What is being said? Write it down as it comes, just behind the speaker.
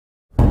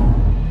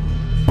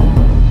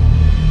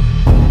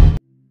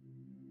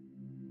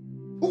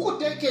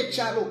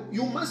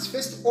you must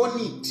first own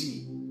it.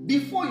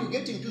 Before you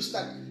get into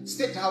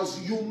state house,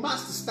 you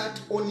must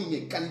start owning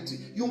a country.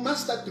 You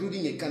must start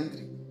ruling a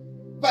country.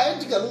 But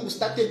Edgar Lungu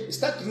start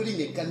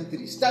ruling a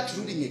country. Start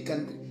ruling a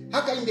country.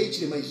 Haka inde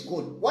ichilema is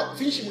gone. What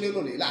finish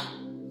mulelo lela?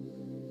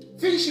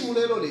 Finish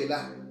mulelo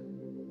lela.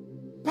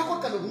 Pako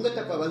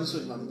kanobungata pa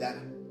bansoni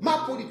mamdara.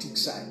 Ma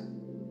politics side.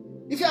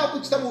 If you have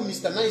put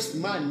Mr. Nice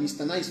Man,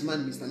 Mr. Nice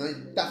Man, Mr. Nice,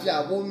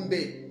 tafia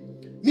bombe.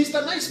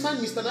 Mr. Nice Man,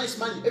 Mr. Nice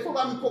Man. Efo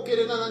ba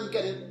mpokele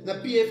na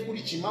PF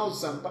kuli chimao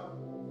sampa.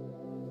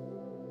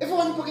 Efo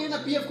ba mpokele na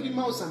PF kuli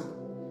mao sampa.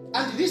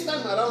 And this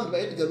time around by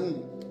Edgar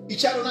Lungu,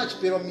 icharo na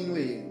chipero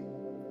minwe.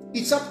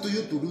 It's up to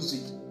you to lose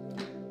it.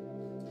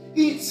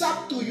 It's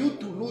up to you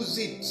to lose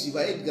it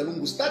by Edgar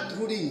Lungu. Start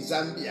ruling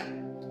Zambia.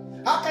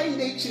 Haka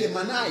inde ichile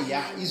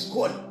manaya is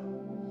gone.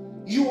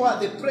 You are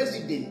the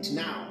president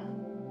now.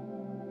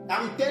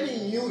 I'm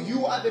telling you,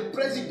 you are the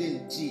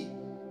president.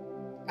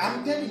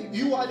 I'm telling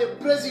you, you are the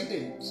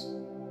president.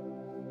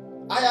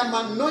 I am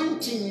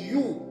anointing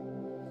you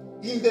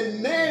in the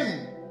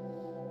name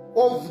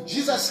of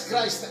Jesus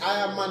Christ.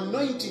 I am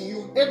anointing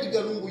you.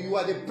 Edgar Lungu, you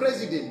are the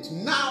president.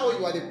 Now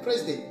you are the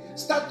president.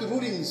 Start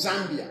ruling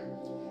Zambia.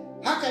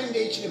 Hakainde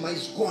Hichilema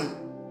is gone.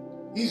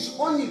 He's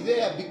only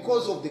there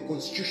because of the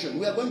constitution.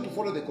 We are going to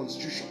follow the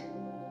constitution.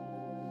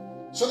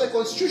 So the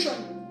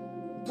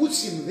constitution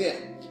puts him there.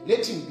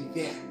 Let him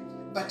be there.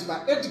 But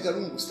Edgar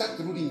Lungu, start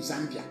ruling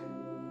Zambia.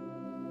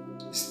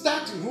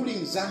 Start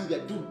ruling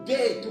Zambia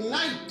today,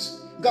 tonight.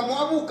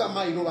 Gamwabu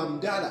kama inowa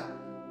mdala.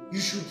 You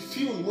should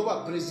feel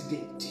Nimoba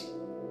president.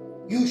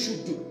 You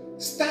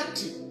should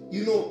start,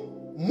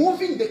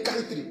 moving the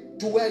country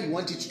to where you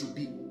want it to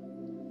be.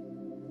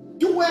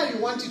 To where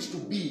you want it to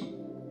be.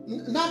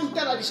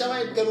 Namutaradisha wa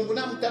Edgar Lungu,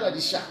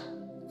 namutaradisha.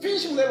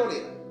 Finish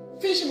mulelole.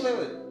 Finish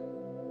mulelole.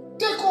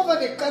 Take over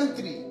the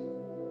country.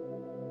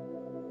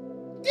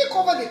 Take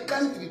over the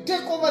country.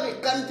 Take over the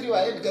country wa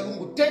Edgar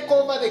Lungu. Take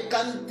over the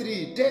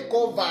country. Take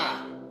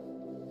over.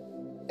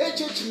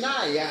 HH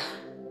Naya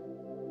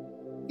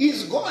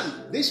is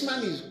gone. This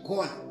man is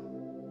gone.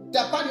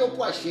 Tapari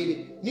opwa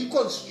shele ni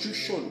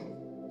constitution.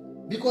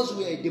 Because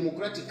we are a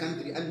democratic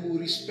country and we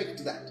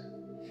respect that.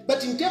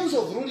 But in terms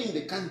of ruling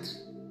the country,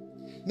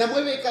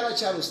 Namwewe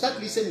Karacharo, start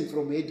listening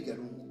from Edgar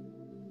Lungu.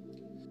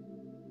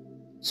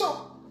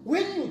 So,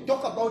 when you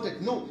talk about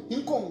it, no,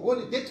 in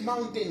Congole, that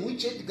mountain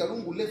which Edgar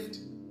Lungu left,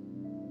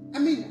 I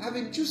mean,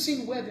 haven't you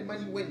seen where the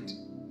money went?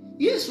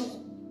 Yes,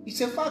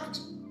 it's a fact.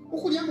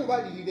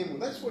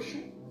 That's for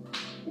sure.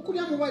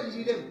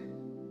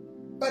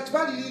 But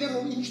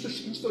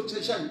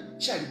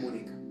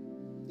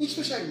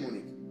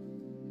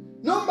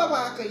no baba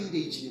haka inde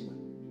ichilema.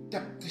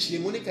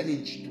 Tashilemoneka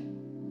nenchito.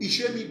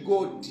 Ishemi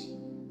God.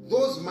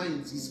 Those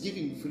mines is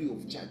giving free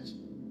of charge.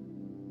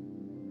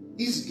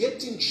 He's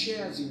getting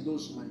shares in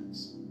those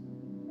mines.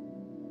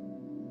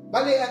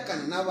 Bale yaka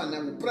nawa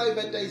na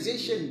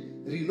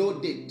privatization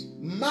reloaded.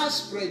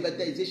 Mass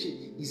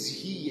privatization is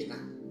here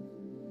now.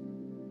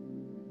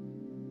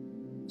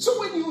 So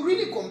when you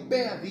really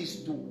compare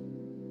these two,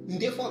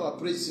 ndefo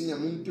pressing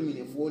amuntu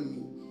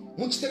minefoni,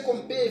 muchite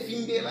compare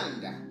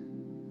Findelanda.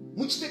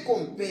 Muchite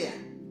compare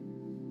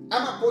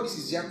ama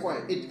policies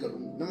yakwa Edgar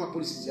Lungu nama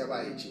policies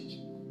yaba HH.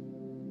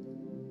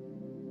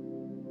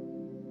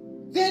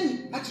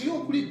 Then at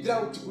yo kuli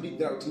drought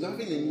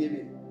ngafine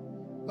nyebe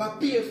ba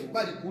PF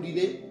bali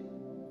kulile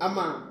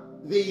ama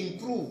they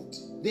improved,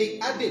 they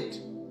added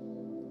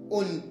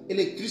on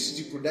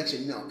electricity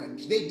production in our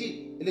country. They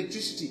did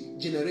electricity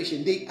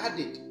generation, they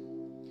added.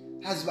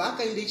 Has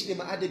Baka in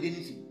the added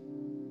anything?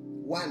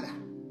 Wala.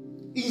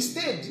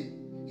 Instead,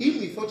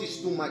 he thought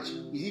it's too much.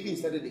 He even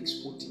started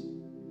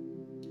exporting.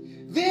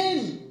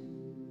 Then,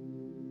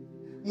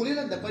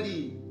 Mulela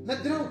Dapadi, na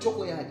drought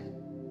choko yadi.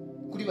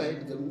 Kudiba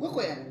Edgar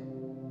Lungu yadi.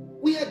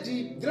 We had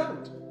the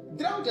drought.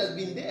 Drought has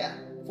been there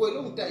for a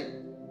long time.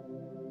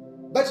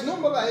 But no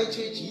Baba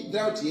HH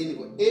drought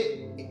anyway.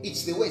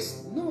 It's the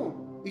West.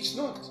 No, it's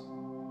not.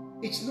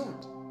 It's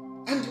not.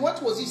 And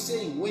what was he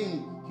saying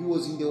when he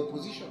was in the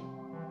opposition?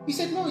 He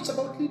said, no, it's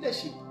about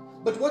leadership.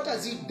 But what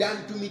has he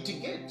done to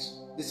mitigate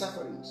the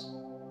sufferings?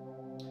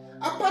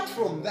 Apart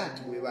from that,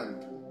 we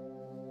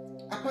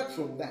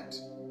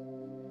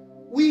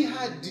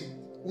had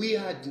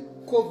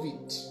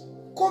COVID.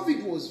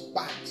 COVID was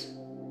bad.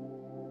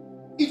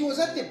 It was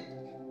at the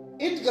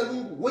Edgar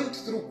Lungu went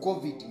through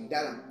COVID in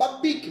Dala,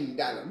 Papik in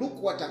Dala.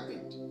 Look what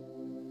happened.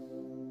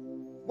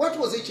 What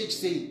was HH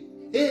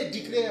saying? Hey,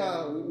 declare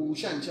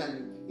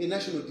Ushanchani a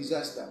national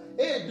disaster.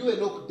 Hey, do a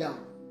lockdown.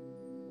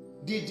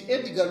 Did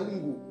Edgar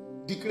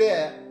Lungu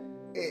declare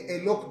a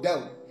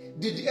lockdown?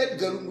 Did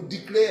Edgar Lungu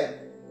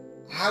declare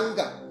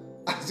hunger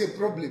as a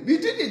problem? He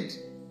didn't.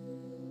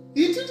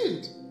 He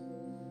didn't.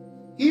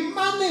 He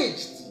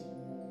managed.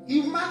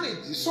 He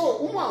managed. So,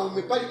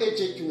 umepali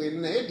HH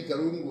na Edgar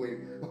Lungu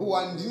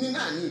wandini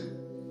nani?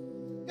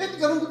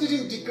 Edgar Lungu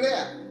didn't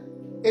declare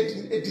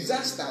a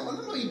disaster.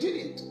 No, he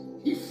didn't.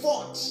 He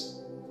fought.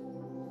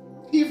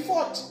 He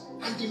fought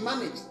and he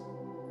managed.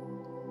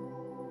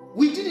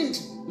 We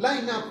didn't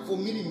line up for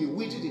Milimi.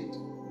 We didn't.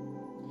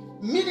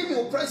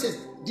 Minimum prices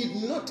did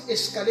not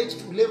escalate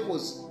to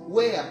levels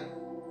where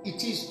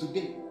it is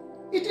today.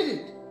 It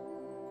didn't.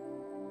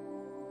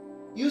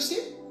 You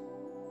see?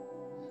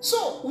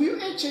 So, we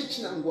HH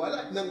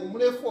nangwala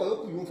nangumulefo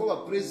yokuyumfa ba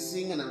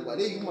praising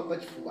nangwale yuma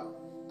pachifuba.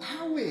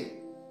 Hawe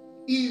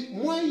is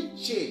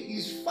Moiche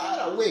is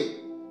far away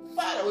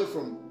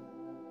from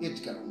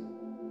Edgar Lungu.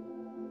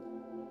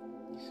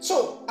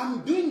 So,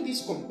 I'm doing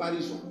this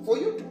comparison for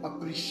you to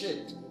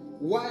appreciate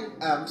why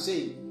I'm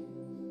saying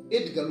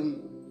Edgar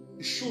Lungu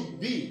should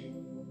be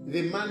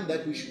the man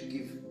that we should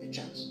give a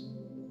chance.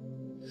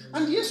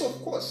 And yes,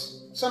 of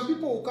course, some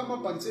people will come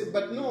up and say,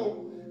 but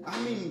no, I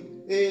mean,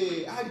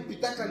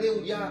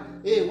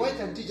 why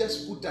can't he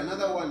just put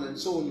another one and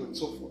so on and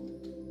so forth?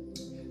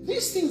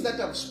 These things that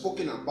I've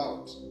spoken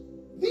about,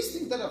 it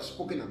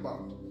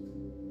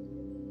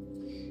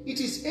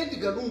is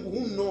Edgar Lungu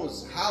who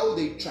knows how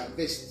they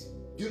traversed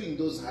during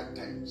those hard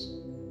times.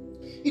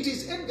 It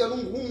is Edgar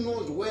Lungu who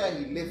knows where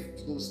he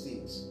left those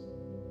things,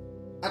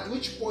 at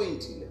which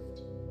point he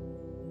left.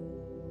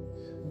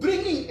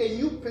 Bringing a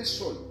new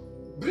person,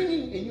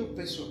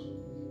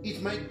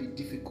 it might be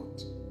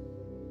difficult.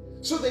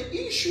 So the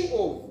issue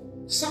of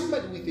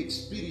somebody with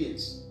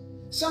experience,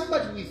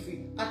 somebody with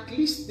at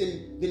least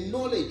the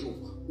knowledge of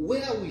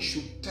where we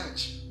should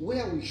touch,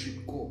 where we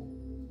should go,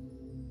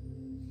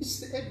 it's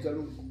the Edgar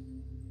Lungu.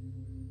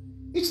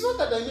 It's not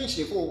that I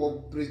mentioned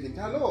the president.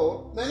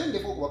 Hello, I mentioned the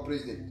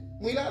president.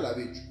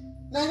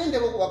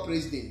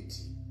 President.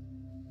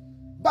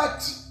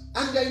 But,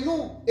 and I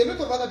know a lot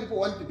of other people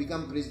want to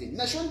become president.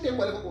 President.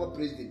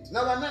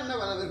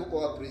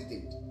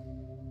 President.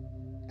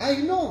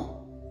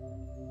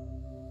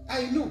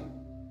 I know.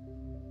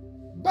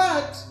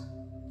 But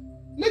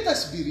let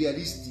us be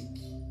realistic.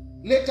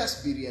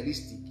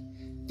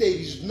 There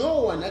is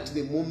no one at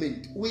the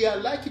moment. We are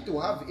lucky to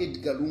have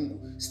Edgar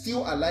Lungu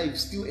still alive,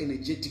 still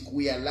energetic.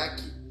 We are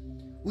lucky.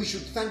 We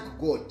should thank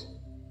God.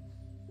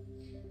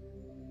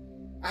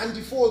 And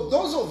for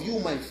those of you,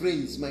 my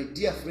friends, my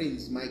dear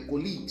friends, my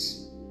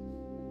colleagues,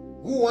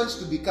 who wants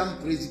to become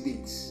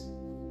presidents,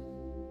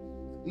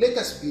 let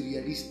us be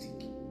realistic.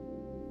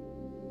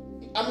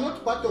 I'm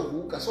not part of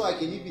UKA, so I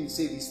can even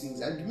say these things.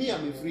 And me,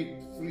 I'm a free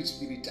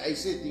spirit. I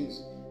say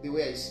things the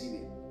way I see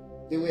them,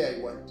 the way I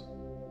want.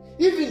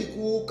 Even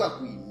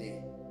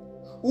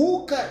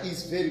UKA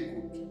is very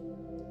good.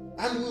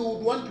 And we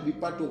would want to be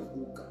part of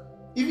UKA.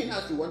 Even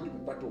as we want to be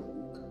part of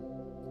UKA.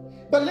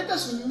 But let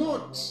us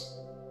not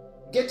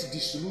get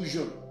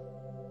disillusioned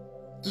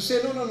to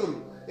say, no.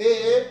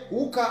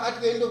 UKA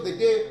at the end of the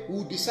day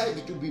will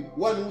decide to be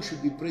one who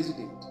should be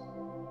president.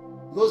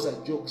 Those are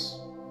jokes.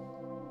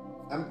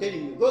 I'm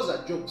telling you, those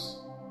are jokes.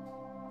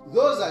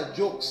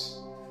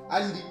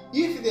 And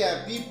if there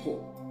are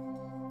people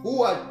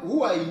who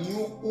are in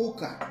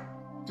UKA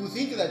to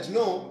think that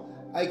no,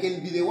 I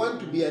can be the one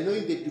to be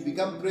anointed to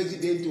become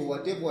president or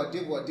whatever,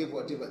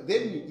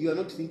 then you are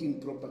not thinking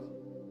properly.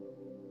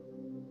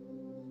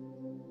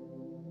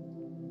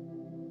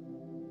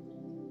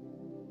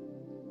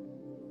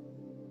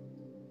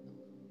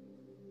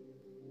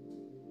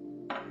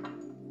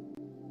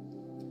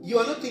 You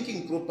are not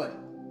thinking properly.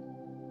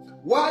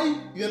 Why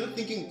you are not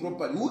thinking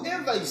properly?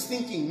 Whoever is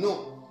thinking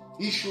no,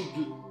 he should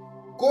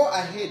go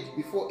ahead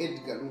before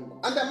Edgar Lungu.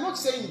 And I'm not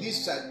saying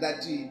this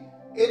that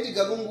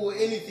Edgar Lungu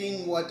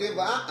anything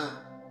whatever.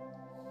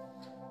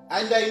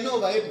 And I know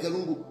that Edgar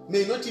Lungu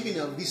may not even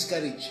have this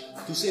courage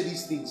to say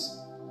these things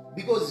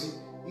because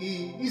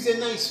he is a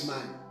nice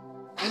man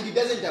and he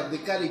doesn't have the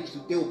courage to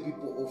tell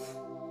people off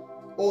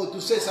or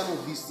to say some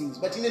of these things.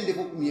 But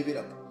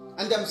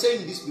and I'm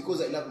saying this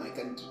because I love my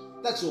country.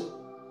 That's all.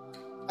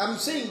 I'm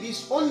saying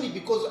this only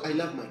because I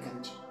love my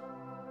country.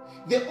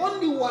 The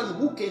only one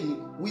who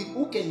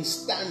can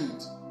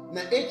stand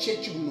na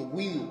HH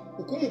wino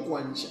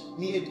ukumukwanisha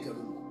ni Edgar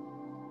Lungu.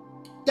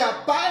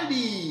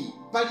 Tapali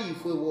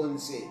ifwe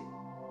wonse.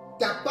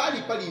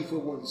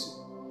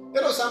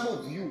 Pero some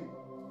of you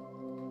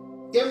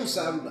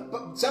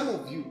some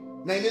of you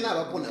na inena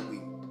abapona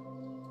kwe.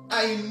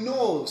 I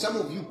know some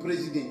of you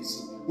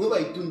presidents weba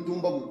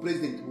ituntumba bu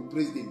president.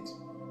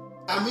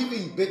 I'm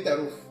even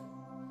better off.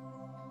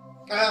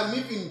 I am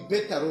even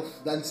better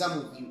off than some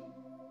of you.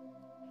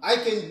 I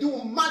can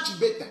do much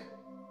better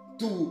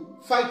to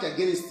fight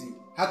against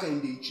Haka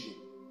in the Ichile.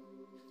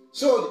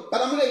 So,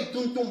 but no, it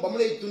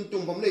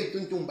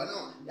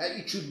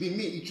should be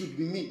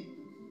me.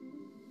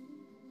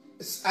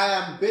 I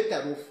am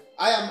better off.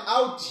 I am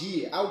out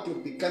here, out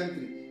of the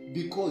country,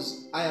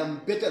 because I am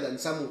better than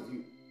some of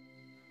you.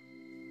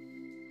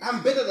 I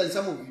am better than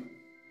some of you.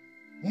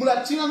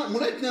 Mulatina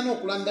no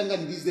kulandanga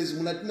these days,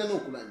 mulatina no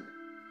kulanda.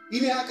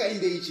 Ine haka in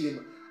the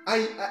Ichilema.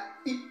 I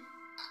di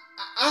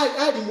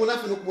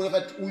munafi no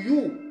kumuna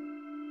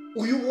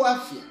uyu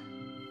wafia.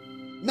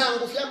 Na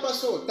ngofia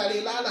paso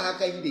talelala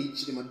haka in the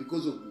Ichilema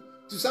because of you.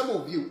 To some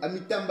of you,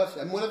 amitamba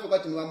fi. Munafi kwa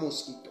tinuwa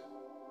mosquito.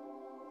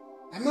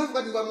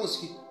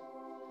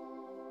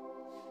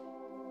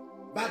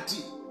 But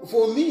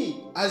for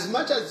me, as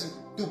much as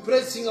to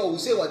praise singer will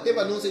say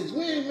whatever nonsense,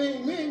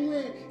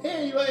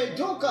 hey, you are a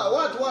joker,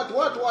 what?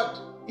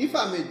 If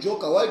I'm a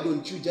joker, why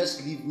don't you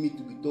just leave me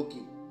to be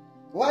talking?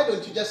 Why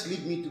don't you just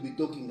leave me to be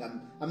talking?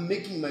 I'm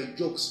making my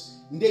jokes.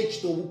 Why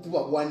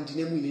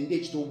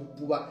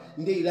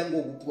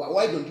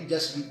don't you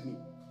just leave me?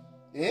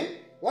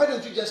 Why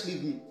don't you just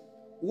leave me?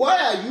 Why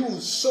are you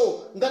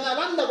so? So that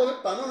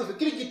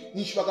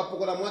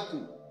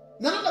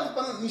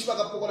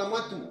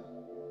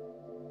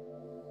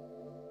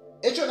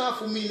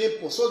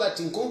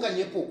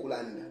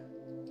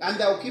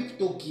and I'll keep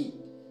talking.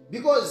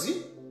 Because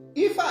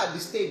if I had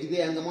stayed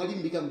there and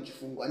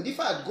if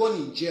I had gone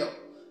in jail,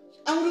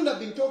 I wouldn't have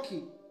been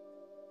talking.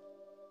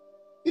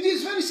 It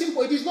is very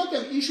simple. It is not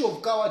an issue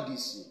of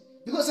cowardice.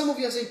 Because some of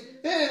you are saying,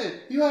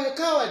 hey, you are a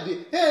coward.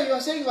 Hey, you are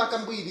saying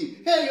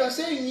Wakambwidi. Hey, you are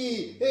saying,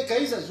 hey,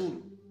 Kaiza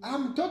Zulu.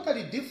 I'm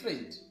totally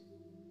different.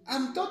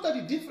 I'm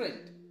totally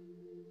different.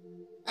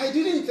 I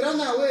didn't run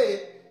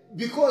away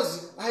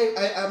because I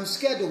am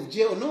scared of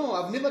jail. No,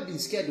 I've never been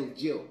scared of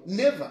jail.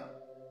 Never.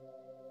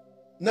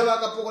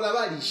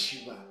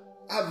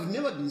 I've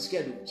never been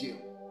scared of jail.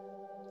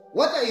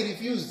 What I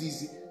refused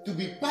is to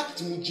be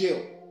packed in jail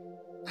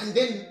and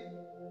then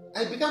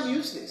I become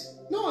useless.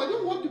 No, I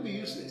don't want to be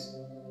useless.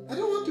 I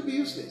don't want to be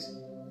useless.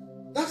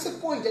 That's the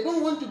point. I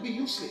don't want to be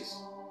useless.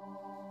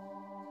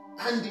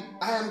 And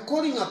I am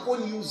calling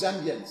upon you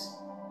Zambians.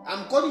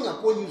 I'm calling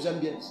upon you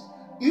Zambians.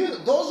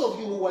 Those of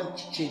you who want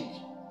to change,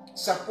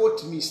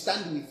 support me,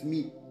 stand with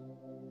me.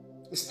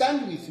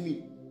 Stand with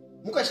me.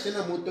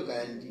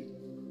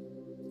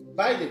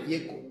 Buy the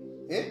vehicle.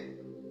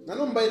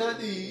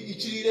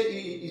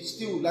 It's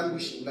still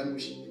languishing.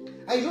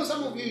 I know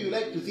some of you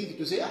like to think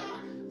to say,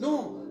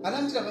 no,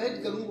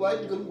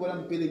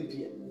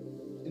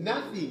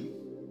 nothing.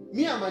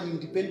 Me, I'm an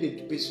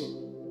independent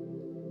person.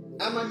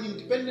 I'm an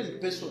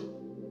independent person.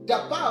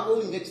 Tapa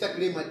going next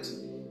climate.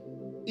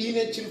 In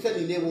a Chilufya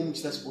in a woman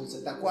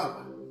sponsor.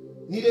 Takwaba.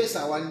 Nile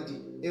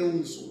Sawandi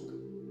Eunsunga.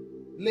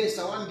 Le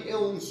Sawandi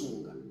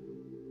Eunsunga.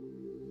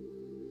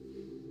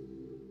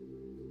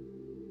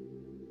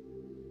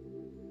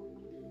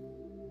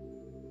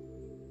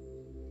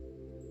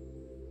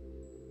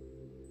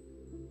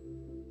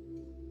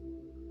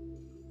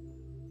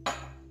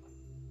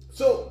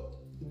 So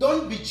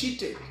don't be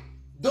cheated.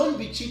 Don't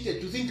be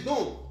cheated to think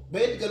no.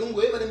 Edgar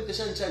Lungu eva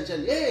nemteshan chan.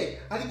 Hey,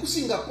 aliku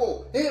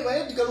Singapore. Hey,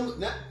 Edgar Lungu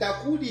na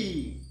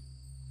takudi.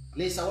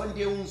 Lesa one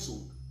day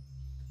unsu.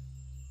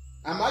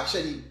 I'm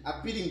actually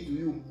appealing to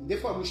you.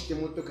 Therefore,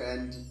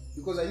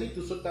 because I need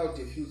to sort out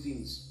a few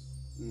things.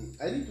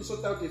 I need to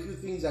sort out a few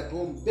things at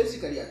home.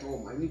 Basically at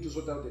home, I need to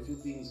sort out a few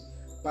things.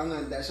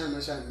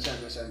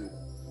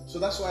 So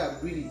that's why I'm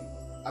really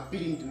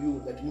appealing to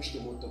you that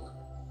mushte motoka.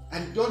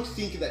 And don't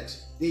think that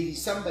there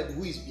is somebody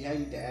who is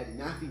behind Tayali.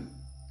 Nothing.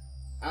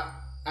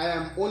 I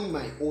am on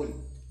my own.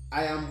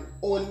 I am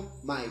on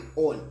my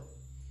own.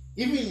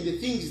 Even the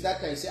things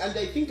that I say, and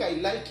I think I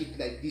like it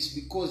like this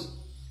because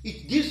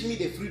it gives me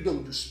the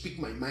freedom to speak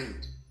my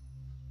mind.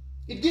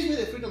 It gives me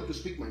the freedom to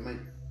speak my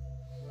mind.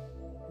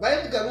 By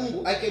Edgar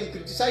Lungu, I can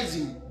criticize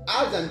him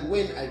as and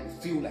when I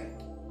feel like.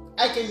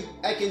 I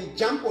can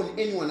jump on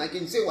anyone. I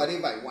can say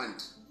whatever I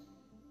want.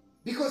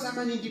 Because I'm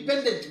an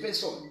independent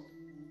person.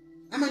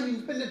 I'm an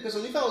independent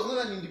person. If I was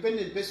not an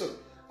independent person,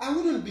 I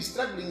wouldn't be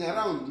struggling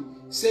around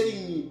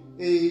selling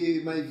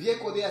my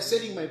vehicle there,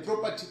 selling my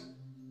property.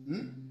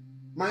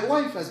 My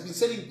wife has been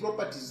selling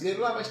properties. I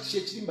love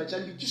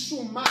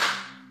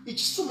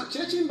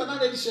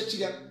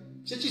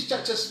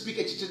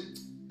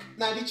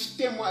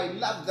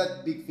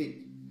that big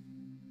thing.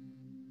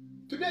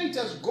 Today it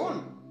has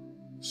gone.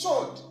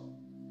 Sold.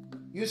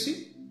 You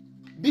see?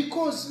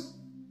 Because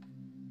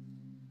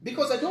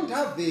I don't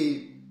have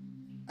the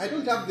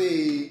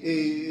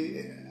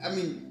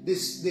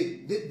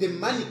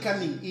money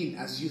coming in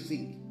as you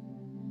think.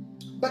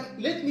 But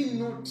let me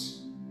not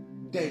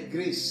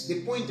digress.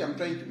 The point I'm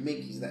trying to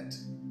make is that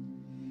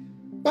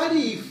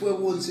if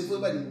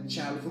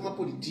we're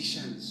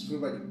politicians,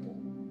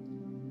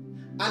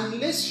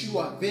 unless you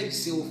are very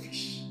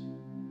selfish,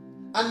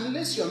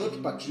 unless you are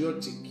not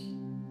patriotic,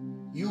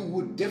 you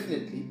would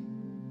definitely.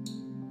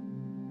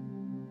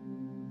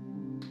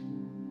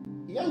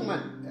 Young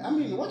man, I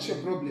mean, what's your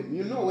problem?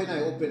 You know when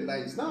I open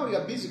lines. Now you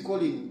are busy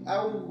calling.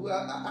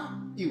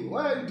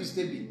 Why are you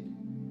disturbing?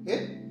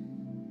 Eh?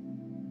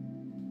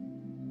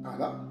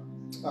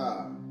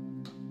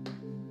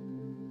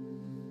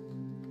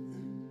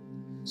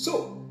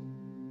 So,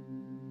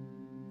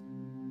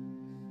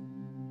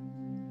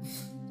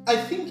 I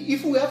think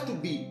if we have to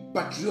be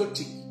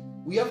patriotic,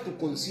 we have to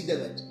consider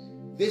that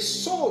the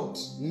sold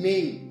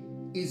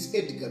name is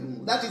Edgar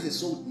Lungu. That is the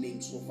sold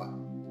name so far.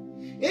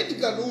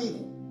 Edgar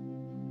Lungu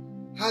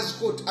has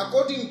got,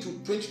 according to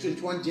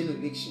 2021 general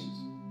elections,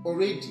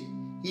 already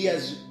he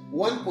has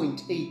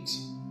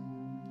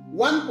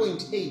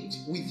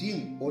 1.8 with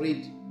him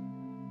already,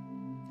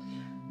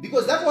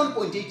 because that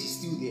 1.8 is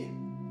still there.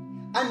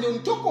 And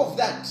on top of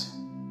that,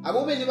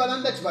 abobe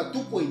nibalanda chiba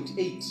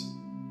 2.8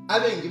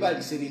 abengi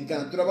bali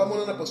selinkan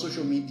turabamona na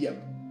social media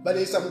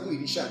balesa muku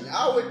irishanya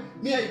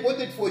me I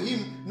voted for him,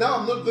 now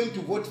I'm not going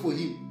to vote for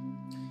him.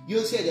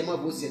 You see, I am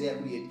vote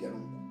Edgar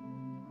Lungu.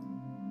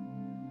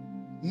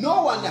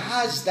 No one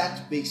has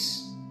that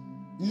base.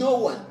 No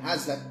one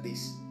has that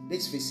base.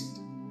 Let's face it.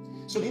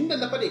 So in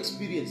the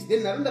experience,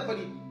 then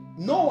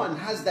no one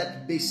has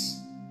that base.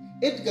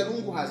 Edgar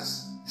Lungu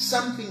has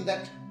something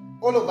that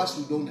all of us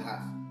we don't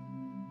have.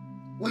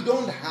 We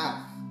don't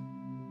have.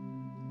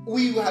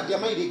 We had the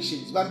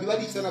elections.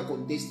 Bambibali sana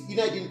contest.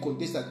 I didn't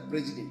contest as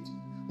president.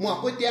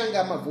 Mwakwete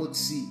anga ma vote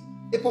si.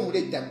 Epo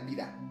mule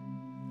tampira.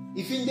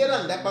 If in there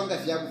and panga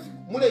fiagu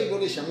mule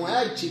ilolesha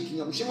mwa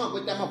checking mshema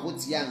kwete ama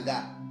vote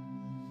yanga.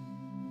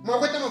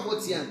 Mwakwete ama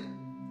vote yanga.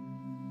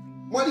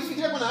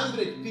 Mwalifikire kuna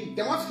 100 pin.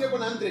 Temwafikire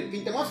kuna 100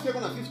 pin. Temwafikire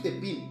kuna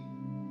 50 pin.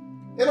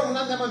 Elo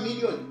mnanda ma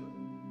milioni.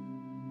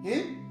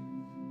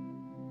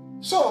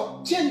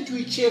 So, tien tu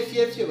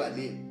ichefye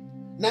bane.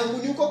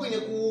 Nangunyuko kwenye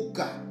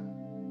kuuka.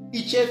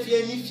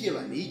 Ichefye nifye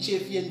bane.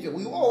 Ichefye nifye.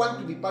 We all want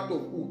to be part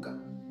of uka.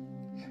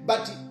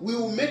 But we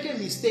will make a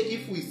mistake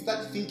if we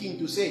start thinking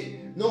to say,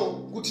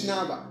 no,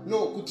 kutinava.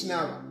 No,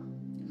 kutinava.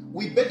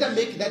 We better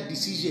make that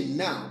decision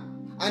now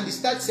and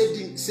start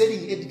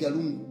selling Edgar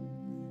Lungu.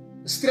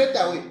 Straight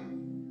away.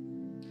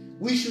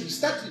 We should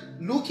start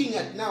looking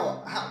at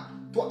now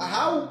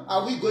how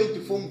are we going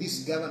to form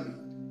this government.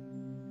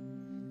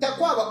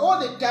 Takwaba all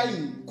the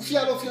time,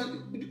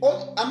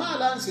 all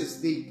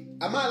alliances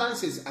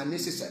are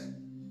necessary.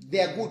 They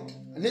are good.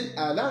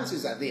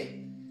 Alliances are there.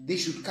 They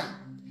should come.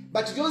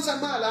 But those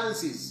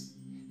alliances,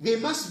 there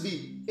must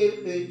be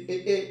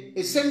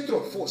a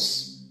central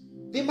force.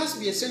 There must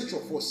be a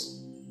central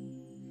force.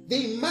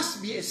 There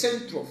must be a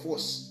central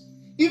force.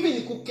 Even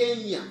in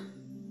Kenya,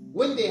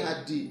 when they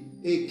had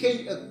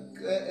Kenya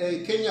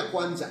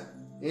Kwanza,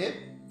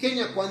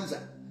 Kenya Kwanza,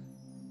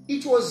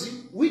 it was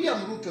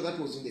William Ruto that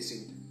was in the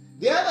center.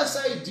 The other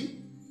side,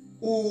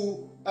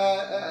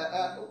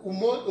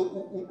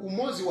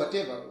 Umozi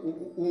whatever,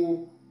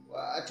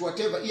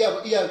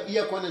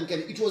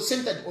 it was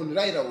centered on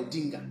Raila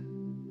Odinga.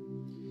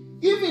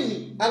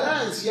 Even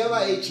alliance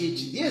Yawa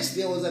HH, yes,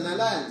 there was an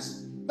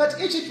alliance, but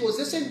HH was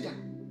the center.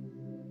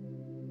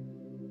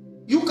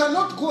 You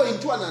cannot go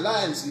into an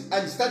alliance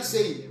and start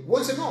saying,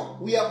 once no,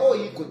 we are all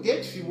equal.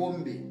 There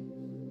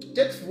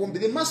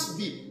must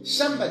be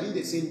somebody in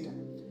the center.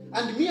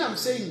 And me, I'm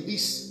saying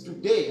this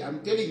today.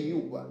 I'm telling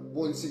you,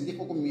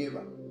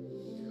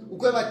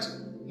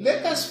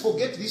 let us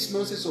forget this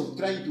nonsense of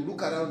trying to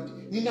look around.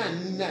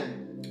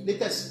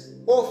 Let us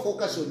all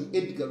focus on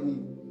Edgar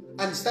Lungu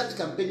and start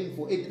campaigning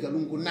for Edgar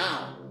Lungu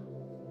now.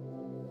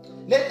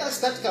 Let us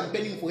start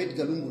campaigning for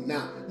Edgar Lungu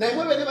now. Now,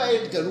 whenever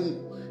Edgar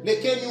Lungu,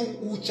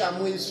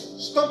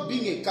 stop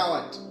being a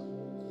coward.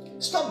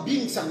 Stop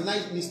being some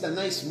nice Mr.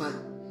 Nice Man.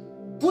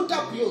 Put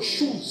up your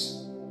shoes.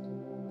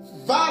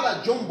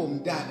 Vala Jombo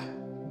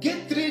Mdala.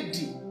 Get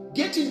ready.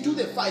 Get into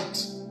the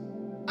fight.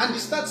 And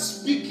start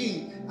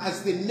speaking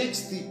as the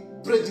next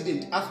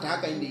president after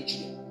Hakainde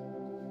Hichilema.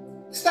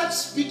 Start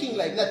speaking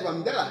like that,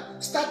 Wamdala.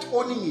 Start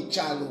owning a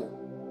chalo.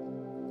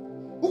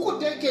 Who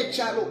could take a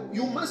chalo?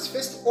 You must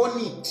first own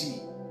it.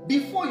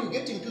 Before you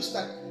get into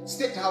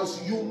state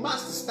house, you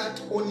must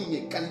start owning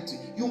a country.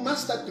 You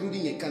must start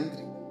ruling a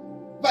country.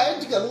 By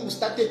Edgar Lungu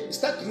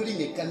start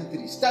ruling a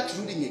country. Start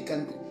ruling a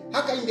country.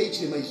 Hakainde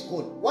Hichilema is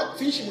gone. What?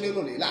 Finish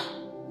mulelo lela.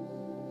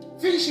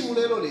 Finish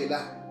mulelo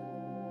lela.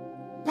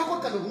 Pako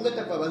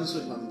kanubungata kwa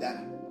bansoni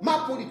mamdala.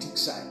 Ma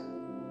politics side.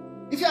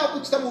 If you have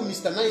put some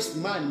Mr. Nice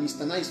Man,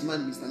 Mr. Nice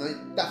Man, Mr. Nice,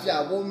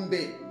 tafia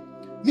bombe.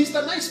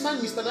 Mr. Nice Man,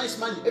 Mr. Nice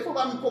Man. Efo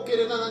ba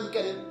mpokele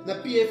na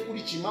PF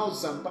kuli chimao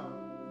sampa.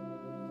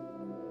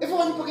 Efo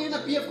ba mpokele na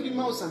PF kuli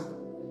chimao sampa.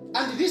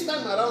 And this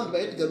time around by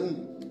Edgar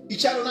Lungu,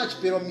 ichalo na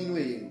chipero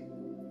minwe yenu.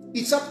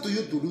 It's up to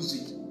you to lose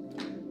it.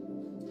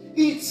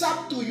 It's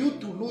up to you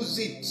to lose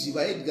it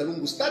by Edgar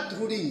Lungu. Start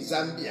ruling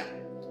Zambia.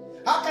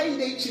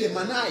 Hakainde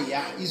Hichilema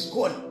is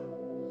gone.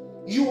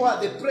 You are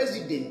the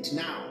president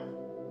now.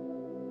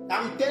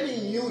 I'm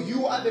telling you,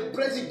 you are the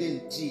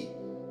president.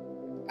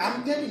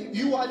 I'm telling you,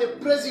 you are the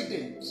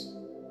president.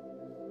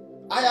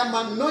 I am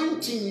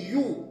anointing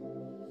you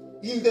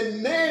in the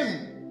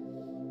name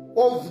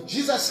of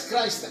Jesus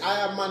Christ.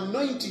 I am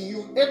anointing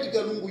you.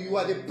 Edgar Lungu, you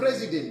are the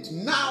president.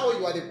 Now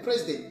you are the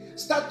president.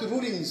 Start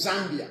ruling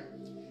Zambia.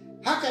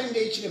 Hakainde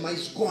Hichilema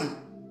is gone.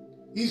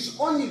 He's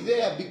only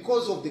there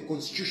because of the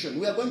constitution.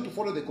 We are going to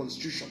follow the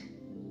constitution.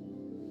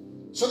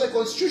 So the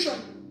constitution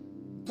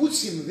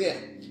puts him there.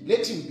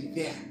 Let him be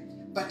there.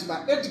 But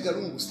Edgar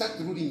Lungu, start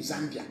ruling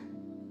Zambia.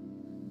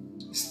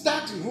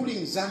 Start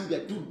ruling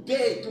Zambia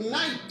today,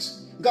 tonight.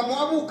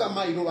 Ngamwabuka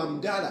maino wa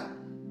mdala.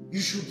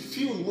 You should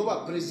feel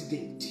Nimoba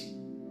president.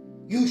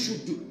 You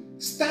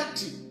should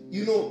start,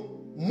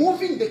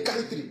 moving the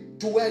country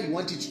to where you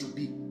want it to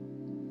be.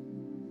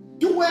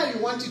 To where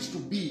you want it to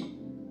be.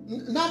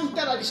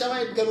 Namtaradisha wa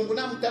Edgar Lungu,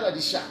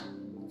 namtaradisha.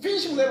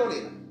 Finish mulelo.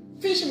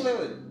 Finish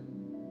mulelo.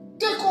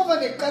 Take over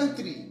the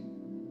country.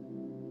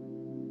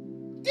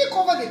 Take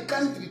over the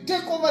country.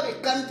 Take over the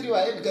country wa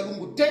Edgar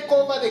Lungu. Take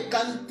over the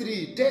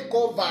country. Take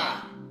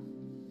over.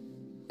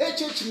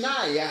 HH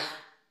Naya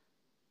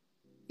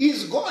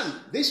is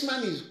gone. This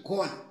man is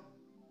gone.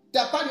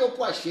 Tapali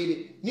opwa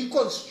shele ni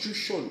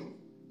constitution.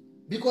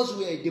 because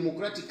we are a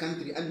democratic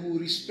country and we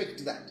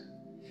respect that.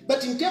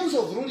 But in terms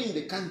of ruling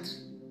the country,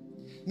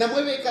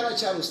 Namwebe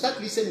Kalacharo, start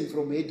listening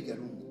from Edgar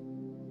Lungu.